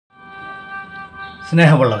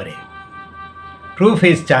സ്നേഹമുള്ളവരെ, true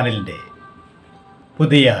face ചാനലിൻ്റെ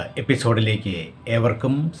പുതിയ എപ്പിസോഡിലേക്ക്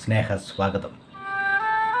ഏവർക്കും സ്നേഹസ്വാഗതം.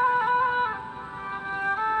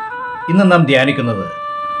 ഇന്ന് നാം ധ്യാനിക്കുന്നത്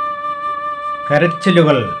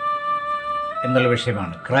കരച്ചിലുകൾ എന്നുള്ള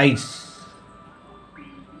വിഷയമാണ്. ക്രൈസ്.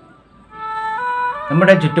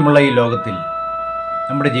 നമ്മുടെ ചുറ്റുമുള്ള ഈ ലോകത്തിൽ,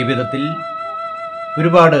 നമ്മുടെ ജീവിതത്തിൽ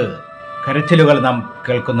ഒരുപാട് കരച്ചിലുകൾ നാം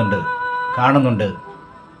കേൾക്കുന്നുണ്ട്, കാണുന്നുണ്ട്.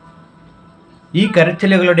 ഈ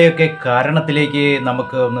കരച്ചിലുകളുടെയൊക്കെ കാരണത്തിലേക്ക്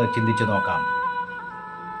നമുക്ക് ഒന്ന് ചിന്തിച്ചു നോക്കാം.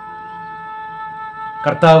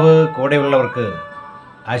 കർത്താവ് കൂടെയുള്ളവർക്ക്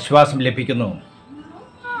ആശ്വാസം ലഭിക്കുന്നു.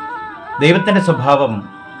 ദൈവത്തിൻ്റെ സ്വഭാവം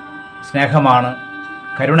സ്നേഹമാണ്,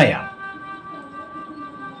 കരുണയാണ്.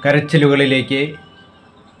 കരച്ചിലുകളിലേക്ക്,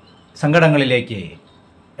 സങ്കടങ്ങളിലേക്ക്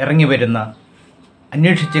ഇറങ്ങി വരുന്ന,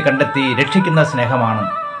 അന്വേഷിച്ച് കണ്ടെത്തി രക്ഷിക്കുന്ന സ്നേഹമാണ്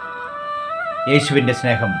യേശുവിൻ്റെ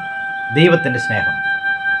സ്നേഹം, ദൈവത്തിൻ്റെ സ്നേഹം.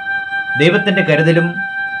 ദൈവത്തിൻ്റെ കരുതലും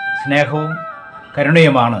സ്നേഹവും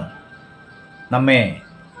കരുണയുമാണ് നമ്മെ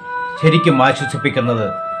ശരിക്കും ആശ്വസിപ്പിക്കുന്നത്,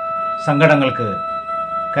 സങ്കടങ്ങൾക്ക്,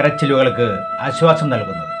 കരച്ചിലുകൾക്ക് ആശ്വാസം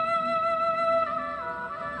നൽകുന്നത്.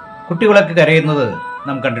 കുട്ടികളൊക്കെ കരയുന്നത്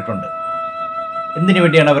നാം കണ്ടിട്ടുണ്ട്. എന്തിനു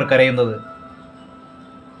വേണ്ടിയാണ് അവർ കരയുന്നത്?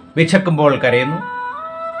 വിശക്കുമ്പോൾ കരയുന്നു,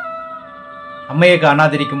 അമ്മയെ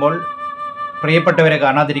കാണാതിരിക്കുമ്പോൾ, പ്രിയപ്പെട്ടവരെ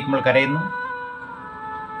കാണാതിരിക്കുമ്പോൾ കരയുന്നു,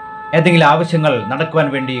 ഏതെങ്കിലും ആവശ്യങ്ങൾ നടക്കുവാൻ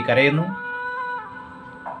വേണ്ടി കരയുന്നു,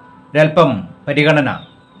 ഒരല്പം പരിഗണന,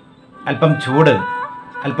 അല്പം ചൂട്,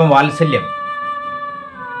 അല്പം വാത്സല്യം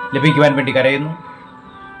ലഭിക്കുവാൻ വേണ്ടി കരയുന്നു,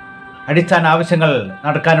 അടിസ്ഥാന ആവശ്യങ്ങൾ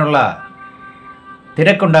നടക്കാനുള്ള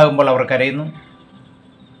തിരക്കുണ്ടാകുമ്പോൾ അവർ കരയുന്നു,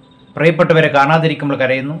 പ്രിയപ്പെട്ടവരെ കാണാതിരിക്കുമ്പോൾ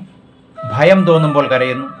കരയുന്നു, ഭയം തോന്നുമ്പോൾ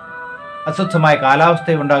കരയുന്നു, അസ്വസ്ഥമായ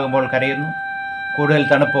കാലാവസ്ഥ ഉണ്ടാകുമ്പോൾ കരയുന്നു, കൂടുതൽ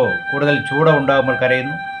തണുപ്പോ കൂടുതൽ ചൂടോ ഉണ്ടാകുമ്പോൾ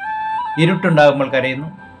കരയുന്നു, ഇരുട്ടുണ്ടാകുമ്പോൾ കരയുന്നു,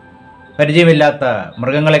 പരിചയമില്ലാത്ത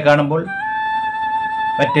മൃഗങ്ങളെ കാണുമ്പോൾ,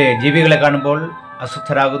 മറ്റ് ജീവികളെ കാണുമ്പോൾ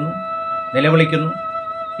അസ്വസ്ഥരാകുന്നു, നിലവിളിക്കുന്നു.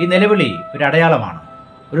 ഈ നിലവിളി ഒരു അടയാളമാണ്,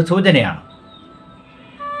 ഒരു സൂചനയാണ്.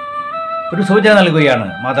 ഒരു സൂചന നൽകുകയാണ്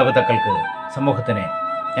മാതാപിതാക്കൾക്ക്, സമൂഹത്തിന്.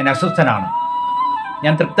 ഞാൻ അസ്വസ്ഥനാണ്,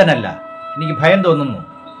 ഞാൻ തൃപ്തനല്ല, എനിക്ക് ഭയം തോന്നുന്നു,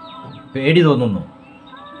 പേടി തോന്നുന്നു,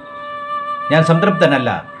 ഞാൻ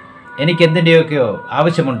സംതൃപ്തനല്ല, എനിക്ക് എന്തിൻ്റെയൊക്കെയോ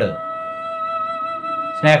ആവശ്യമുണ്ട്.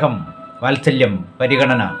 സ്നേഹം, വാത്സല്യം,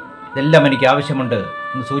 പരിഗണന ഇതെല്ലാം എനിക്ക് ആവശ്യമുണ്ട്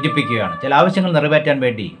എന്ന് സൂചിപ്പിക്കുകയാണ്. ചില ആവശ്യങ്ങൾ നിറവേറ്റാൻ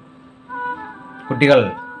വേണ്ടി കുട്ടികൾ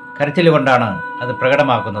കരച്ചിൽ കൊണ്ടാണ് അത്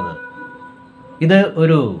പ്രകടമാക്കുന്നത്. ഇത്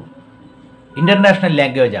ഒരു ഇൻ്റർനാഷണൽ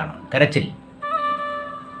ലാംഗ്വേജാണ് കരച്ചിൽ.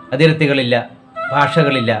 അതിർത്തികളില്ല,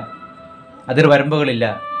 ഭാഷകളില്ല, അതിർവരമ്പുകളില്ല,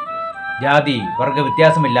 ജാതി വർഗ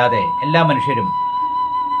വ്യത്യാസമില്ലാതെ എല്ലാ മനുഷ്യരും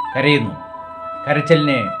കരയുന്നു.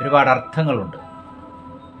 കരച്ചിലിന് ഒരുപാട് അർത്ഥങ്ങളുണ്ട്,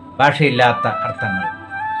 ഭാഷയില്ലാത്ത അർത്ഥങ്ങൾ.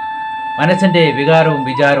 മനസ്സിൻ്റെ വികാരവും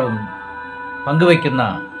വിചാരവും പങ്കുവയ്ക്കുന്ന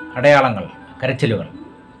അടയാളങ്ങൾ കരച്ചിലുകൾ.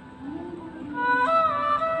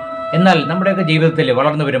 എന്നാൽ നമ്മുടെയൊക്കെ ജീവിതത്തിൽ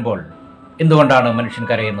വളർന്നു വരുമ്പോൾ എന്തുകൊണ്ടാണ് മനുഷ്യൻ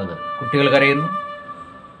കരയുന്നത്? കുട്ടികൾ കരയുന്നു,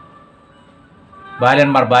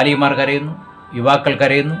 ബാലന്മാർ ബാലികമാർ കരയുന്നു, യുവാക്കൾ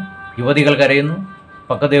കരയുന്നു, യുവതികൾ കരയുന്നു,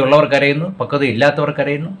 പക്വതയുള്ളവർ കരയുന്നു, പക്വതയില്ലാത്തവർ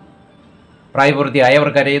കരയുന്നു,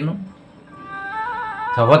 പ്രായപൂർത്തിയായവർ കരയുന്നു,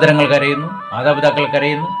 സഹോദരങ്ങൾ കരയുന്നു, മാതാപിതാക്കൾ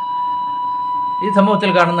കരയുന്നു, ഈ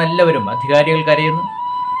സമൂഹത്തിൽ കാണുന്ന എല്ലാവരും, അധികാരികൾ കരയുന്നു.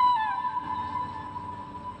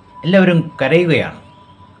 എല്ലാവരും കരയുകയാണ്.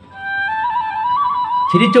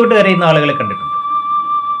 ചിരിച്ചുകൊണ്ട് കരയുന്ന ആളുകളെ കണ്ടിട്ടുണ്ട്.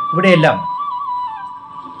 ഇവിടെയെല്ലാം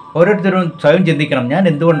ഓരോരുത്തരും സ്വയം ചിന്തിക്കണം, ഞാൻ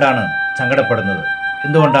എന്തുകൊണ്ടാണ് സങ്കടപ്പെടുന്നത്,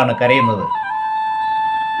 എന്തുകൊണ്ടാണ് കരയുന്നത്?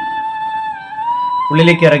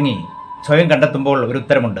 ഉള്ളിലേക്ക് ഇറങ്ങി സ്വയം കണ്ടെത്തുമ്പോൾ ഒരു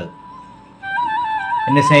ഉത്തരമുണ്ട്.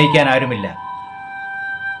 എന്നെ സ്നേഹിക്കാൻ ആരുമില്ല,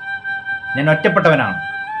 ഞാൻ ഒറ്റപ്പെട്ടവനാണ്,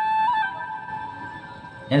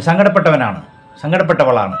 ഞാൻ സങ്കടപ്പെട്ടവനാണ്,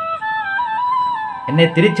 സങ്കടപ്പെട്ടവളാണ്, എന്നെ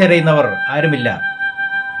തിരിച്ചറിയുന്നവർ ആരുമില്ല,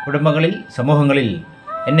 കുടുംബങ്ങളിൽ, സമൂഹങ്ങളിൽ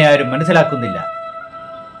എന്നെ ആരും മനസ്സിലാക്കുന്നില്ല,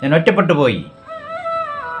 ഞാൻ ഒറ്റപ്പെട്ടു പോയി,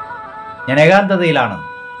 ഞാൻ ഏകാന്തതയിലാണ്,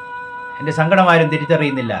 എൻ്റെ സങ്കടം ആരും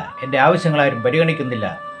തിരിച്ചറിയുന്നില്ല, എൻ്റെ ആവശ്യങ്ങളാരും പരിഗണിക്കുന്നില്ല,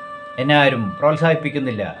 എന്നെ ആരും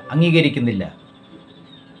പ്രോത്സാഹിപ്പിക്കുന്നില്ല, അംഗീകരിക്കുന്നില്ല,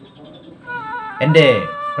 എൻ്റെ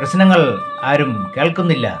പ്രശ്നങ്ങൾ ആരും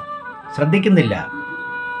കേൾക്കുന്നില്ല, ശ്രദ്ധിക്കുന്നില്ല,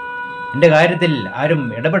 എൻ്റെ കാര്യത്തിൽ ആരും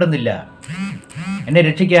ഇടപെടുന്നില്ല, എന്നെ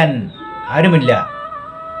രക്ഷിക്കാൻ ആരുമില്ല,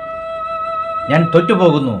 ഞാൻ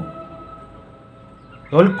തോറ്റുപോകുന്നു,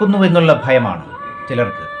 തോൽക്കുന്നു എന്നുള്ള ഭയമാണ്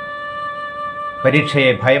ചിലർക്ക്.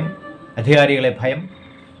 പരീക്ഷയെ ഭയം, അധികാരികളെ ഭയം,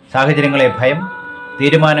 സാഹചര്യങ്ങളെ ഭയം,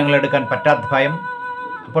 തീരുമാനങ്ങളെടുക്കാൻ പറ്റാത്ത ഭയം.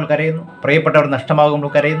 അപ്പോൾ കരയുന്നു. പ്രിയപ്പെട്ടവർ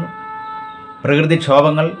നഷ്ടമാകുമ്പോൾ കരയുന്നു.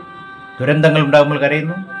 പ്രകൃതിക്ഷോഭങ്ങൾ, ദുരന്തങ്ങൾ ഉണ്ടാകുമ്പോൾ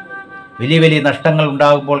കരയുന്നു. വലിയ വലിയ നഷ്ടങ്ങൾ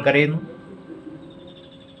ഉണ്ടാകുമ്പോൾ കരയുന്നു.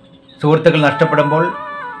 സുഹൃത്തുക്കൾ നഷ്ടപ്പെടുമ്പോൾ,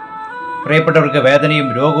 പ്രിയപ്പെട്ടവർക്ക് വേദനയും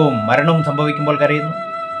രോഗവും മരണവും സംഭവിക്കുമ്പോൾ കരയുന്നു.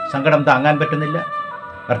 സങ്കടം താങ്ങാൻ പറ്റുന്നില്ല.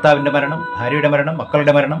 ഭർത്താവിൻ്റെ മരണം, ഭാര്യയുടെ മരണം,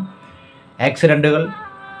 മക്കളുടെ മരണം, ആക്സിഡൻറ്റുകൾ,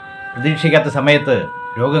 പ്രതീക്ഷിക്കാത്ത സമയത്ത്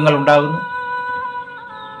രോഗങ്ങൾ ഉണ്ടാകുന്നു,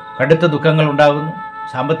 കടുത്ത ദുഃഖങ്ങൾ ഉണ്ടാകുന്നു,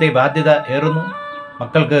 സാമ്പത്തിക ബാധ്യത ഏറുന്നു,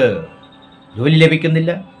 മക്കൾക്ക് ജോലി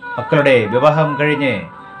ലഭിക്കുന്നില്ല, മക്കളുടെ വിവാഹം കഴിഞ്ഞ്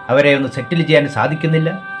അവരെ ഒന്ന് സെറ്റിൽ ചെയ്യാൻ സാധിക്കുന്നില്ല,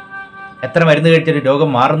 എത്ര മരുന്ന് കഴിച്ചിട്ട് രോഗം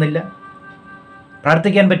മാറുന്നില്ല,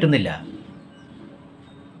 പ്രാർത്ഥിക്കാൻ പറ്റുന്നില്ല,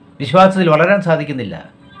 വിശ്വാസത്തിൽ വളരാൻ സാധിക്കുന്നില്ല,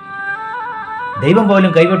 ദൈവം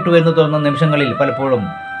പോലും കൈവിട്ടു എന്ന് തോന്നുന്ന നിമിഷങ്ങളിൽ പലപ്പോഴും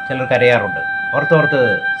ചിലർ കരയാറുണ്ട്, ഓർത്തോർത്ത്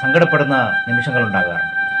സങ്കടപ്പെടുന്ന നിമിഷങ്ങൾ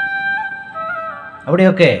ഉണ്ടാകാറുണ്ട്.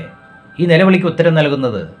 അവിടെയൊക്കെ ഈ നിലവിളിക്ക് ഉത്തരം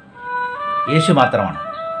നൽകുന്നത് യേശു മാത്രമാണ്,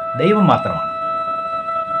 ദൈവം മാത്രമാണ്.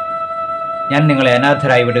 ഞാൻ നിങ്ങളെ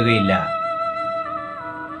അനാഥരായി വിടുകയില്ല.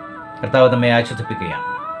 കർത്താവ് നമ്മെ ആശ്വസിപ്പിക്കുകയാണ്.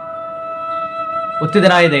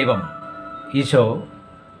 ഉത്തിതനായ ദൈവം ഈശോ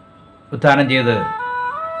ഉത്ഥാനം ചെയ്ത്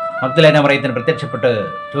മഗ്ദലേന മറിയത്തിന് പ്രത്യക്ഷപ്പെട്ട്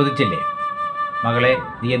ചോദിച്ചില്ലേ, മകളെ,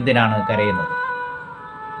 നീ എന്തിനാണ് കരയുന്നത്?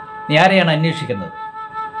 നീ ആരെയാണ് അന്വേഷിക്കുന്നത്?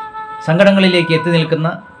 സങ്കടങ്ങളിലേക്ക് എത്തി നിൽക്കുന്ന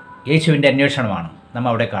യേശുവിൻ്റെ അന്വേഷണമാണ് നാം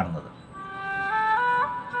അവിടെ കാണുന്നത്.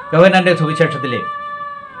 യോഹന്നാൻ്റെ സുവിശേഷത്തിലെ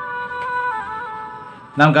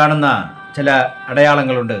നാം കാണുന്ന ചില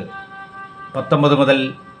അടയാളങ്ങളുണ്ട്. 19 മുതൽ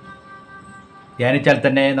ധ്യാനിച്ചാൽ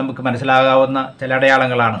തന്നെ നമുക്ക് മനസ്സിലാകാവുന്ന ചില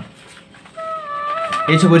അടയാളങ്ങളാണ്.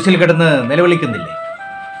 യേശു കുരിശിൽ കിടന്ന് നിലവിളിക്കുന്നില്ലേ,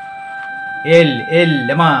 ഏൽ ഏൽ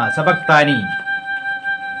ലമാ സബക്താനി,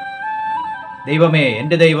 ദൈവമേ,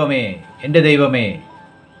 എൻ്റെ ദൈവമേ, എൻ്റെ ദൈവമേ,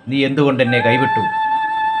 നീ എന്തുകൊണ്ട് എന്നെ കൈവിട്ടു?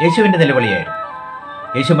 യേശുവിൻ്റെ നിലവിളിയായിരുന്നു.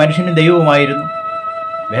 യേശു മനുഷ്യനും ദൈവവുമായിരുന്നു.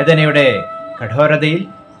 വേദനയുടെ കഠോരതയിൽ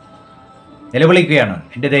നിലവിളിക്കുകയാണ്,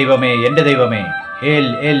 എൻ്റെ ദൈവമേ, എൻ്റെ ദൈവമേ, ഏൽ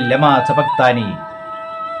ഏൽ ലമാ സബക്താനി,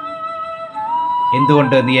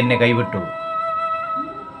 എന്തുകൊണ്ട് നീ എന്നെ കൈവിട്ടു?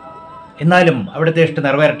 എന്നാലും അവിടുത്തെ ഇഷ്ടം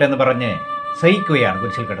നിറവേറട്ടെ എന്ന് പറഞ്ഞ് സഹിക്കുകയാണ്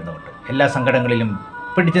കുരിശിൽ കിടന്നുകൊണ്ട്. എല്ലാ സങ്കടങ്ങളിലും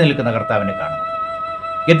പിടിച്ചു നിൽക്കുന്ന കർത്താവിനെ കാണുന്നു.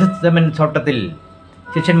 ഗെത്സമൻ തോട്ടത്തിൽ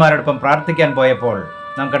ശിഷ്യന്മാരോടൊപ്പം പ്രാർത്ഥിക്കാൻ പോയപ്പോൾ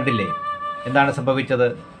നാം കണ്ടില്ലേ എന്താണ് സംഭവിച്ചത്?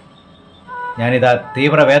 ഞാനിതാ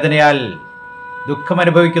തീവ്രവേദനയാൽ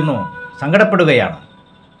ദുഃഖമനുഭവിക്കുന്നു, സങ്കടപ്പെടുകയാണ്,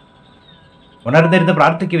 ഉണർന്നിരുന്ന്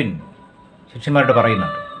പ്രാർത്ഥിക്കുവിൻ ശിഷ്യന്മാരോട്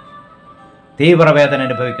പറയുന്നുണ്ട്. തീവ്രവേദന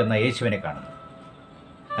അനുഭവിക്കുന്ന യേശുവിനെ കാണുന്നു.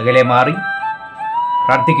 അകലെ മാറി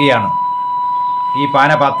പ്രാർത്ഥിക്കുകയാണ്, ഈ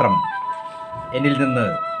പാനപാത്രം എന്നിൽ നിന്ന്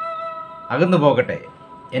അകന്നു പോകട്ടെ,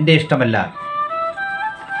 എൻ്റെ ഇഷ്ടമല്ല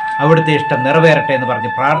അവിടുത്തെ ഇഷ്ടം നിറവേറട്ടെ എന്ന് പറഞ്ഞ്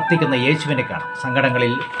പ്രാർത്ഥിക്കുന്ന യേശുവിനെ കാണാം.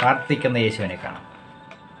 സങ്കടങ്ങളിൽ പ്രാർത്ഥിക്കുന്ന യേശുവിനെ കാണാം.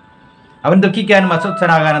 അവൻ ദുഃഖിക്കാനും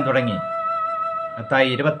അസ്വസ്ഥനാകാനും തുടങ്ങി. മത്തായി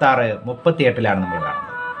 26:38 നമ്മൾ കാണുന്നത്.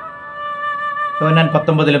 യോഹന്നാൻ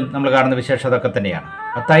 19 നമ്മൾ കാണുന്ന വിശേഷം അതൊക്കെ തന്നെയാണ്.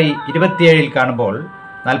 മത്തായി 27 കാണുമ്പോൾ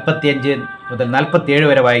 45 മുതൽ 47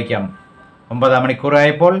 വരെ വായിക്കാം. 9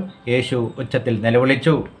 മണിക്കൂറായപ്പോൾ യേശു ഉച്ചത്തിൽ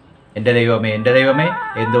നിലവിളിച്ചു, എൻ്റെ ദൈവമേ, എൻ്റെ ദൈവമേ,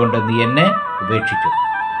 എന്തുകൊണ്ട് നീ എന്നെ ഉപേക്ഷിച്ചു?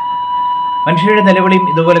 മനുഷ്യരുടെ നിലവിളിയും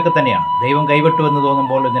ഇതുപോലൊക്കെ തന്നെയാണ്. ദൈവം കൈവിട്ടു എന്ന്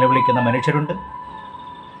തോന്നുമ്പോൾ നിലവിളിക്കുന്ന മനുഷ്യരുണ്ട്.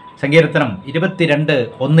 സങ്കീർത്തനം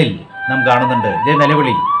 22:1 നാം കാണുന്നുണ്ട് ഇതേ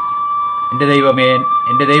നിലവിളി, എൻ്റെ ദൈവമേ,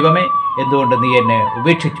 എൻ്റെ ദൈവമേ, എന്തുകൊണ്ട് നീ എന്നെ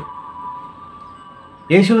ഉപേക്ഷിച്ചു?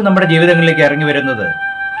 യേശു നമ്മുടെ ജീവിതങ്ങളിലേക്ക് ഇറങ്ങി വരുന്നത്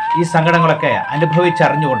ഈ സങ്കടങ്ങളൊക്കെ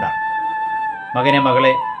അനുഭവിച്ചറിഞ്ഞുകൊണ്ടാണ്. മകനെ,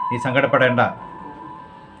 മകളെ, നീ സങ്കടപ്പെടേണ്ട.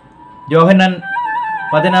 യോഹന്നാൻ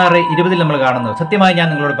 16:20 നമ്മൾ കാണുന്നു, സത്യമായി ഞാൻ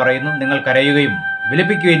നിങ്ങളോട് പറയുന്നു, നിങ്ങൾ കരയുകയും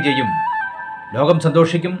വിലപിക്കുകയും ചെയ്യും, ലോകം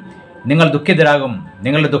സന്തോഷിക്കും, നിങ്ങൾ ദുഃഖിതരാകും,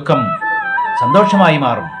 നിങ്ങളുടെ ദുഃഖം സന്തോഷമായി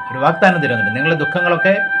മാറും. ഒരു വാഗ്ദാനം തരുന്നുണ്ട്, നിങ്ങളുടെ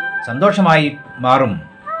ദുഃഖങ്ങളൊക്കെ സന്തോഷമായി മാറും.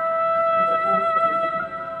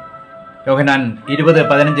 യോഹന്നാൻ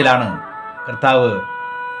 20:15 കർത്താവ്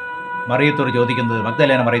മറിയത്തോട് ചോദിക്കുന്നത്,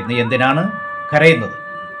 മഗ്ദലേന മറിയം, നീ എന്തിനാണ് കരയുന്നത്?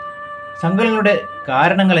 സങ്കടങ്ങളുടെ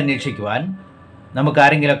കാരണങ്ങൾ അന്വേഷിക്കുവാൻ നമുക്ക്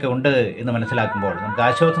ആരെങ്കിലുമൊക്കെ ഉണ്ട് എന്ന് മനസ്സിലാക്കുമ്പോൾ നമുക്ക്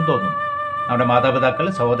ആശ്വാസം തോന്നും. നമ്മുടെ മാതാപിതാക്കൾ,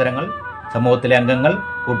 സഹോദരങ്ങൾ, സമൂഹത്തിലെ അംഗങ്ങൾ,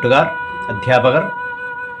 കൂട്ടുകാർ, അധ്യാപകർ,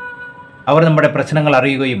 അവർ നമ്മുടെ പ്രശ്നങ്ങൾ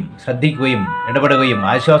അറിയുകയും ശ്രദ്ധിക്കുകയും ഇടപെടുകയും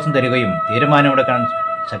ആശ്വാസം തരികയും തീരുമാനമെടുക്കാൻ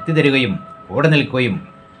ശക്തി തരികയും കൂടെ നിൽക്കുകയും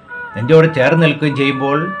നെഞ്ചോട് ചേർന്ന് നിൽക്കുകയും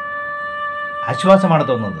ചെയ്യുമ്പോൾ ആശ്വാസമാണ്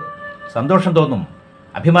തോന്നുന്നത്, സന്തോഷം തോന്നും,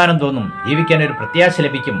 അഭിമാനം തോന്നും, ജീവിക്കാൻ ഒരു പ്രത്യാശ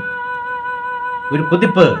ലഭിക്കും. ഒരു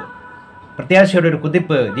കുതിപ്പ്, പ്രത്യാശയുടെ ഒരു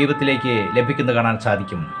കുതിപ്പ് ജീവിതത്തിലേക്ക് ലഭിക്കുന്നത് കാണാൻ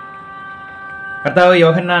സാധിക്കും. കർത്താവ്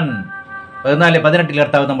യോഹന്നാൻ 14:18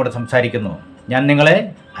 കർത്താവ് നമ്മോട് സംസാരിക്കുന്നു, ഞാൻ നിങ്ങളെ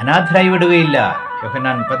അനാഥരായി വിടുകയില്ല.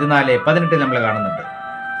 യോഹന്നാൻ 14:18 നമ്മൾ കാണുന്നുണ്ട്.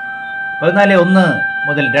 14:1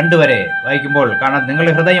 മുതൽ 2 വരെ വായിക്കുമ്പോൾ കാണാൻ,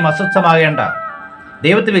 നിങ്ങളുടെ ഹൃദയം അസ്വസ്ഥമാകേണ്ട,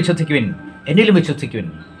 ദൈവത്തിൽ വിശ്വസിക്കുവിൻ, എന്നിലും വിശ്വസിക്കുവിൻ.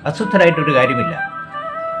 അസ്വസ്ഥരായിട്ടൊരു കാര്യമില്ല.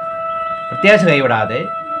 പ്രത്യാശ കൈവിടാതെ,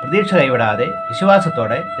 പ്രതീക്ഷ കൈവിടാതെ,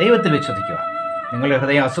 വിശ്വാസത്തോടെ ദൈവത്തിൽ വിശ്വസിക്കുക. നിങ്ങളുടെ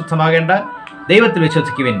ഹൃദയം അസ്വസ്ഥമാകേണ്ട, ദൈവത്തിൽ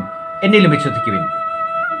വിശ്വസിക്കുവിൻ, എന്നിലും വിശ്വസിക്കുവിൻ.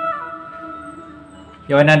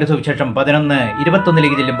 യോഹന്നാന്റെ സുവിശേഷം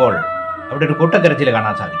 11:21 ചെല്ലുമ്പോൾ അവിടെ ഒരു കൂട്ടക്കരച്ചിൽ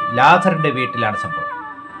കാണാൻ സാധിക്കും. ലാസറിന്റെ വീട്ടിലാണ് സംഭവം.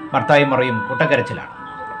 മർത്തായും മറിയും കൂട്ടക്കരച്ചിലാണ്.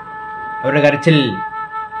 അവരുടെ കരച്ചിൽ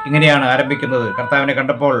ഇങ്ങനെയാണ് ആരംഭിക്കുന്നത്. കർത്താവിനെ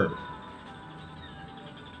കണ്ടപ്പോൾ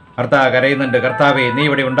ഭർത്താവ് കരയുന്നുണ്ട്. കർത്താവേ, നീ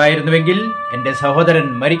ഇവിടെ ഉണ്ടായിരുന്നുവെങ്കിൽ എൻ്റെ സഹോദരൻ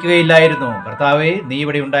മരിക്കുകയില്ലായിരുന്നു. കർത്താവേ, നീ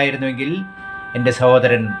ഇവിടെ ഉണ്ടായിരുന്നുവെങ്കിൽ എൻ്റെ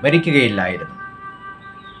സഹോദരൻ മരിക്കുകയില്ലായിരുന്നു.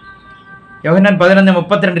 യോഹന്നാൻ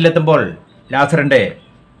 11:32 ലാസറിൻ്റെ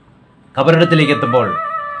കബറിടത്തിലേക്ക് എത്തുമ്പോൾ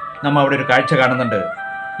നമ്മൾ അവിടെ ഒരു കാഴ്ച കാണുന്നുണ്ട്.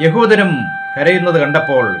 യഹൂദരും കരയുന്നത്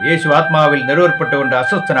കണ്ടപ്പോൾ യേശു ആത്മാവിൽ നെടുവേർപ്പെട്ടുകൊണ്ട്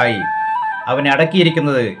അസ്വസ്ഥനായി. അവനെ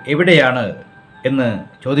അടക്കിയിരിക്കുന്നത് എവിടെയാണ് എന്ന്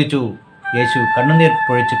ചോദിച്ചു. യേശു കണ്ണുനീർ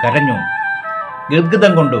പൊഴിച്ച് കരഞ്ഞു,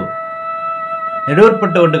 ഗദ്ഗതം കൊണ്ടു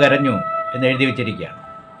നെടുവേർപ്പെട്ടുകൊണ്ട് കരഞ്ഞു എന്ന് എഴുതി വച്ചിരിക്കുകയാണ്.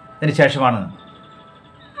 അതിനുശേഷമാണ്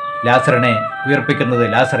ലാസറിനെ ഉയർപ്പിക്കുന്നത്.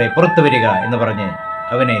 ലാസറെ പുറത്തു വരിക എന്ന് പറഞ്ഞ്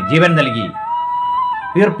അവനെ ജീവൻ നൽകി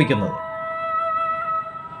ഉയർപ്പിക്കുന്നത്.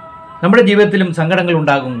 നമ്മുടെ ജീവിതത്തിലും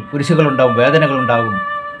സങ്കടങ്ങളുണ്ടാകും, കുരിശുകളുണ്ടാകും, വേദനകളുണ്ടാകും.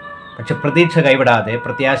 പക്ഷെ പ്രതീക്ഷ കൈവിടാതെ,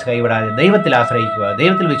 പ്രത്യാശ കൈവിടാതെ ദൈവത്തിൽ ആശ്രയിക്കുക,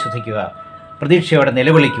 ദൈവത്തിൽ വിശ്വസിക്കുക, പ്രതീക്ഷയോടെ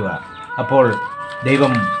നിലവിളിക്കുക. അപ്പോൾ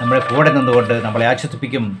ദൈവം നമ്മുടെ കൂടെ നിന്നുകൊണ്ട് നമ്മളെ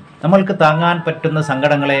ആശ്വസിപ്പിക്കും. നമ്മൾക്ക് താങ്ങാൻ പറ്റുന്ന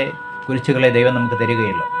സങ്കടങ്ങളെ, കുരിശുകളെ ദൈവം നമുക്ക്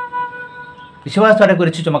തരികയുള്ളൂ. വിശ്വാസത്തോടെ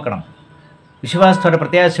കുരിശ് ചുമക്കണം. വിശ്വാസത്തോടെ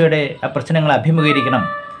പ്രത്യാശയോടെ ആ പ്രശ്നങ്ങളെ അഭിമുഖീകരിക്കണം,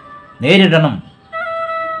 നേരിടണം,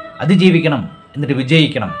 അതിജീവിക്കണം, എന്നിട്ട്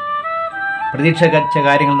വിജയിക്കണം. പ്രതീക്ഷിച്ച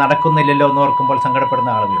കാര്യങ്ങൾ നടക്കുന്നില്ലല്ലോ എന്ന് ഓർക്കുമ്പോൾ സങ്കടപ്പെടുന്ന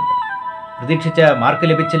ആളുകളുണ്ട്. പ്രതീക്ഷിച്ച മാർക്ക്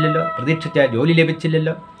ലഭിച്ചില്ലല്ലോ, പ്രതീക്ഷിച്ച ജോലി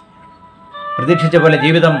ലഭിച്ചില്ലല്ലോ, പ്രതീക്ഷിച്ച പോലെ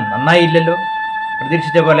ജീവിതം നന്നായില്ലല്ലോ,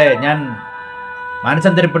 പ്രതീക്ഷിച്ച പോലെ ഞാൻ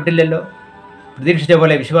മാനസാന്തരപ്പെട്ടില്ലല്ലോ, പ്രതീക്ഷിച്ച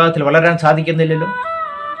പോലെ വിശ്വാസത്തിൽ വളരാൻ സാധിക്കുന്നില്ലല്ലോ,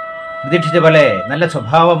 പ്രതീക്ഷിച്ച പോലെ നല്ല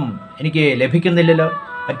സ്വഭാവം എനിക്ക് ലഭിക്കുന്നില്ലല്ലോ,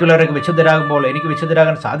 മറ്റുള്ളവരൊക്കെ വിശുദ്ധരാകുമ്പോൾ എനിക്ക്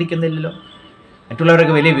വിശുദ്ധരാകാൻ സാധിക്കുന്നില്ലല്ലോ,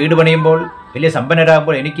 മറ്റുള്ളവരൊക്കെ വലിയ വീട് പണിയുമ്പോൾ, വലിയ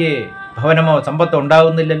സമ്പന്നരാകുമ്പോൾ എനിക്ക് ഭവനമോ സമ്പത്തോ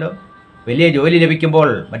ഉണ്ടാകുന്നില്ലല്ലോ, വലിയ ജോലി ലഭിക്കുമ്പോൾ,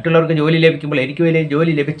 മറ്റുള്ളവർക്ക് ജോലി ലഭിക്കുമ്പോൾ എനിക്ക് വലിയ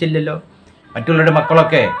ജോലി ലഭിച്ചില്ലല്ലോ, മറ്റുള്ളവരുടെ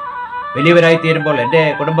മക്കളൊക്കെ വലിയവരായിത്തീരുമ്പോൾ എൻ്റെ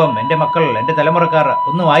കുടുംബം, എൻ്റെ മക്കൾ, എൻ്റെ തലമുറക്കാർ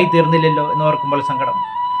ഒന്നും ആയിത്തീർന്നില്ലല്ലോ എന്ന് ഓർക്കുമ്പോൾ സങ്കടം.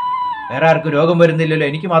 വേറെ ആർക്കും രോഗം വരുന്നില്ലല്ലോ,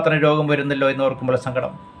 എനിക്ക് മാത്രം രോഗം വരുന്നല്ലോ എന്ന് ഓർക്കുമ്പോൾ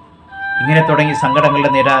സങ്കടം. ഇങ്ങനെ തുടങ്ങി സങ്കടങ്ങളുടെ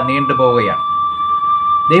നിര നീണ്ടു പോവുകയാണ്.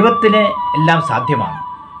 ദൈവത്തിന് എല്ലാം സാധ്യമാണ്.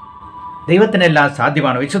 ദൈവത്തിനെല്ലാം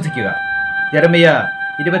സാധ്യമാണ്. വിശ്വസിക്കുക. യെരമ്യ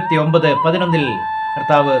 29:11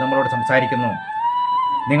 കർത്താവ് നമ്മളോട് സംസാരിക്കുന്നു.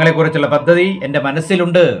 നിങ്ങളെക്കുറിച്ചുള്ള പദ്ധതി എൻ്റെ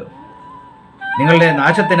മനസ്സിലുണ്ട്. നിങ്ങളുടെ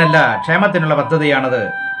നാശത്തിനല്ല, ക്ഷേമത്തിനുള്ള പദ്ധതിയാണത്.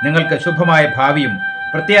 നിങ്ങൾക്ക് ശുഭമായ ഭാവിയും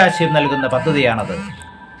പ്രത്യാശയും നൽകുന്ന പദ്ധതിയാണത്.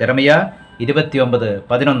 യെരമ്യ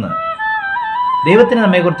 29:11. ദൈവത്തിന്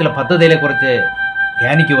നമ്മെക്കുറിച്ചുള്ള പദ്ധതിയെക്കുറിച്ച്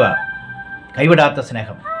ധ്യാനിക്കുക. കൈവിടാത്ത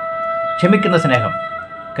സ്നേഹം, ക്ഷമിക്കുന്ന സ്നേഹം,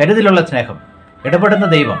 കരുതലുള്ള സ്നേഹം, ഇടപെടുന്ന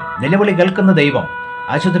ദൈവം, നിലവിളി കേൾക്കുന്ന ദൈവം,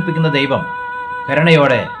 ആശ്വസിപ്പിക്കുന്ന ദൈവം,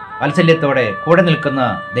 കരുണയോടെ വാത്സല്യത്തോടെ കൂടെ നിൽക്കുന്ന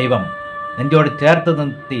ദൈവം, നെഞ്ചോട് ചേർത്ത്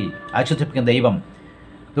നിർത്തി ആശ്വസിപ്പിക്കുന്ന ദൈവം.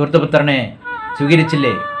 ധൂർത്തപുത്രനെ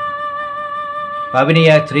സ്വീകരിച്ചില്ലേ?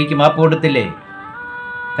 പാപിനിയായ സ്ത്രീക്ക് മാപ്പ് കൊടുത്തില്ലേ?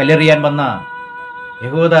 കല്ലെറിയാൻ വന്ന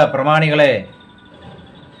യഹൂദ പ്രമാണികളെ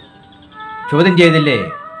ചോദ്യം ചെയ്തില്ലേ?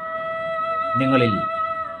 നിങ്ങളിൽ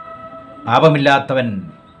പാപമില്ലാത്തവൻ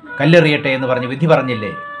കല്ലെറിയട്ടെ എന്ന് പറഞ്ഞ് വിധി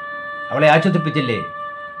പറഞ്ഞില്ലേ? അവളെ ആശ്വസിപ്പിച്ചില്ലേ?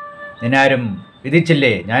 നിന്നാരും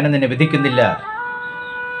വിധിച്ചില്ലേ? ഞാനും നിന്നെ വിധിക്കുന്നില്ല,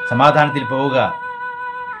 സമാധാനത്തിൽ പോവുക,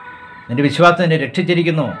 നിന്റെ വിശ്വാസം നിന്നെ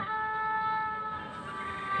രക്ഷിച്ചിരിക്കുന്നു,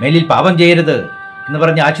 മേലിൽ പാപം ചെയ്യരുത് എന്ന്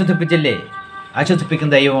പറഞ്ഞ് ആശ്വസിപ്പിച്ചില്ലേ?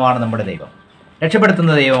 ആശ്വസിപ്പിക്കുന്ന ദൈവമാണ് നമ്മുടെ ദൈവം.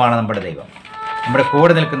 രക്ഷപ്പെടുത്തുന്ന ദൈവമാണ് നമ്മുടെ ദൈവം. നമ്മുടെ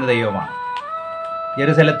കൂടെ നിൽക്കുന്ന ദൈവമാണ്.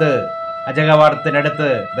 ജെറുസലത്ത് അജകവാടത്തിനടുത്ത്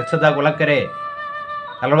ബെത്സദ കുളക്കരെ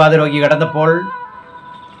തളർവാദ രോഗി കടന്നപ്പോൾ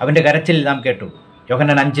അവൻ്റെ കരച്ചിൽ നാം കേട്ടു.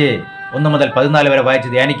 യോഹന്നാൻ 5:1-14 വരെ വായിച്ച്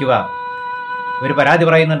ധ്യാനിക്കുക. ഒരു പരാതി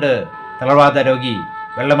പറയുന്നുണ്ട്. തളർവാദ രോഗി,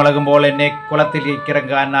 വെള്ളമിളകുമ്പോൾ എന്നെ കുളത്തിലേക്ക്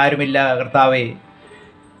ഇറക്കാൻ ആരുമില്ല കർത്താവേ,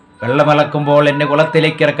 വെള്ളമിളക്കുമ്പോൾ എന്നെ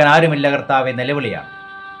കുളത്തിലേക്ക് ഇറക്കാൻ ആരുമില്ല കർത്താവേ, നിലവിളിയാണ്.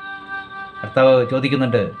 കർത്താവ്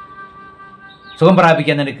ചോദിക്കുന്നുണ്ട്, സുഖം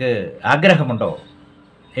പ്രാപിക്കാൻ നിനക്ക് ആഗ്രഹമുണ്ടോ?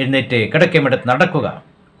 എഴുന്നേറ്റ് കിടക്കമെടുത്ത് നടക്കുക.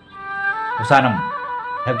 അവസാനം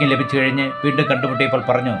സൗഖ്യം ലഭിച്ചു കഴിഞ്ഞ് വീണ്ടും കണ്ടുമുട്ടിയപ്പോൾ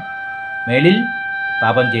പറഞ്ഞു, മേലിൽ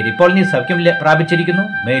പാപം ചെയ്യരുത്. ഇപ്പോൾ നീ സൗഖ്യം പ്രാപിച്ചിരിക്കുന്നു,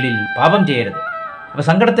 മേലിൽ പാപം ചെയ്യരുത്. അപ്പോൾ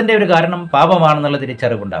സങ്കടത്തിൻ്റെ ഒരു കാരണം പാപമാണെന്നുള്ള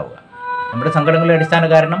തിരിച്ചറിവുണ്ടാവുക. നമ്മുടെ സങ്കടങ്ങളുടെ അടിസ്ഥാന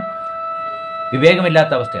കാരണം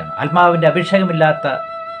വിവേകമില്ലാത്ത അവസ്ഥയാണ്, ആത്മാവിൻ്റെ അഭിഷേകമില്ലാത്ത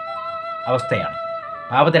അവസ്ഥയാണ്,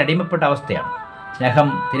 പാപത്തിന് അടിമപ്പെട്ട അവസ്ഥയാണ്. സ്നേഹം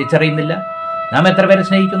തിരിച്ചറിയുന്നില്ല. നാം എത്ര പേരെ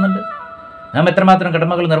സ്നേഹിക്കുന്നുണ്ട്, നാം എത്രമാത്രം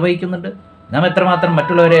കടമകൾ നിർവഹിക്കുന്നുണ്ട്, നാം എത്രമാത്രം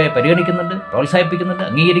മറ്റുള്ളവരെ പരിഗണിക്കുന്നുണ്ട്, പ്രോത്സാഹിപ്പിക്കുന്നുണ്ട്,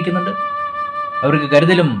 അംഗീകരിക്കുന്നുണ്ട്, അവർക്ക്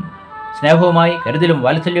കരുതലും സ്നേഹവുമായി, കരുതലും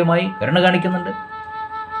വാത്സല്യവുമായി കരുണ കാണിക്കുന്നുണ്ട്.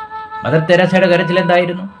 മദർ തെരേസയുടെ കരച്ചിൽ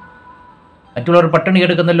എന്തായിരുന്നു? മറ്റുള്ളവർ പട്ടിണി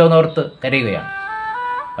എടുക്കുന്നല്ലോ എന്നോർത്ത് കരയുകയാണ്,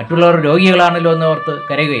 മറ്റുള്ളവർ രോഗികളാണല്ലോ എന്നോർത്ത്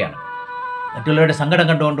കരയുകയാണ്, മറ്റുള്ളവരുടെ സങ്കടം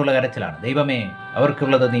കണ്ടുകൊണ്ടുള്ള കരച്ചിലാണ്. ദൈവമേ,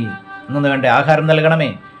 അവർക്കുള്ളത് നീ അന്നു വേണ്ട ആഹാരം നൽകണമേ,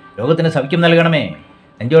 രോഗത്തിന് സൗഖ്യം നൽകണമേ.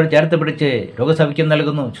 നെഞ്ചോട് ചേർത്ത് പിടിച്ച് രോഗസൗഖ്യം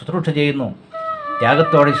നൽകുന്നു, ശുശ്രൂഷ ചെയ്യുന്നു.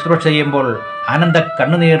 ത്യാഗത്തോടെ ശുശ്രൂഷ ചെയ്യുമ്പോൾ ആനന്ദ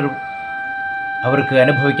കണ്ണുനീർ അവർക്ക്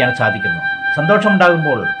അനുഭവിക്കാൻ സാധിക്കുന്നു.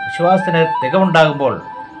 സന്തോഷമുണ്ടാകുമ്പോൾ, വിശ്വാസത്തിന് തികവുണ്ടാകുമ്പോൾ,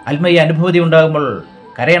 ആത്മീയ അനുഭൂതി ഉണ്ടാകുമ്പോൾ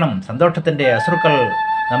കരയണം. സന്തോഷത്തിൻ്റെ അശ്രുക്കൾ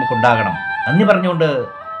നമുക്കുണ്ടാകണം. നന്ദി പറഞ്ഞുകൊണ്ട്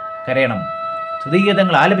കരയണം.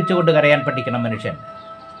 സ്തുതിഗീതങ്ങൾ ആലപിച്ചുകൊണ്ട് കരയാൻ പഠിക്കണം മനുഷ്യൻ.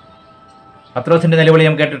 പത്രോസിൻ്റെ നിലവിളി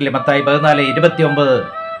നാം കേട്ടിട്ടില്ലേ? മത്തായി 14:29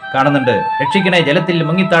 കാണുന്നുണ്ട്. രക്ഷിക്കണേ, ജലത്തിൽ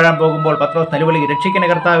മുങ്ങിത്താഴാൻ പോകുമ്പോൾ പത്രോസ് നിലവിളി, രക്ഷിക്കണേ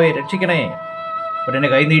കർത്താവേ, രക്ഷിക്കണേ. ഉടനെ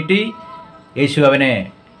കൈനീട്ടി യേശു അവനെ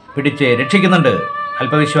പിടിച്ച് രക്ഷിക്കുന്നുണ്ട്.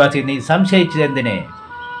 അല്പവിശ്വാസി, നീ സംശയിച്ചതെന്തിനെ?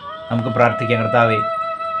 നമുക്ക് പ്രാർത്ഥിക്കാം. കർത്താവേ,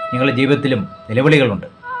 ഞങ്ങളുടെ ജീവിതത്തിലും നിലവിളികളുണ്ട്,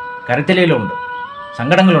 കരച്ചിലുകളുണ്ട്,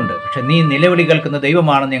 സങ്കടങ്ങളുണ്ട്. പക്ഷെ നീ നിലവിളി കേൾക്കുന്ന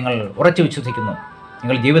ദൈവമാണെന്ന് ഞങ്ങൾ ഉറച്ചു വിശ്വസിക്കുന്നു.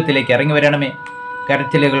 ഞങ്ങൾ ജീവിതത്തിലേക്ക് ഇറങ്ങി വരണമേ.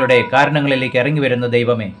 കരച്ചിലുകളുടെ കാരണങ്ങളിലേക്ക് ഇറങ്ങി വരുന്ന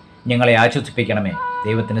ദൈവമേ, ഞങ്ങളെ ആശ്വസിപ്പിക്കണമേ.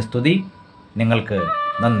 ദൈവത്തിന് സ്തുതി. നിങ്ങൾക്ക്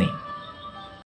നന്ദി.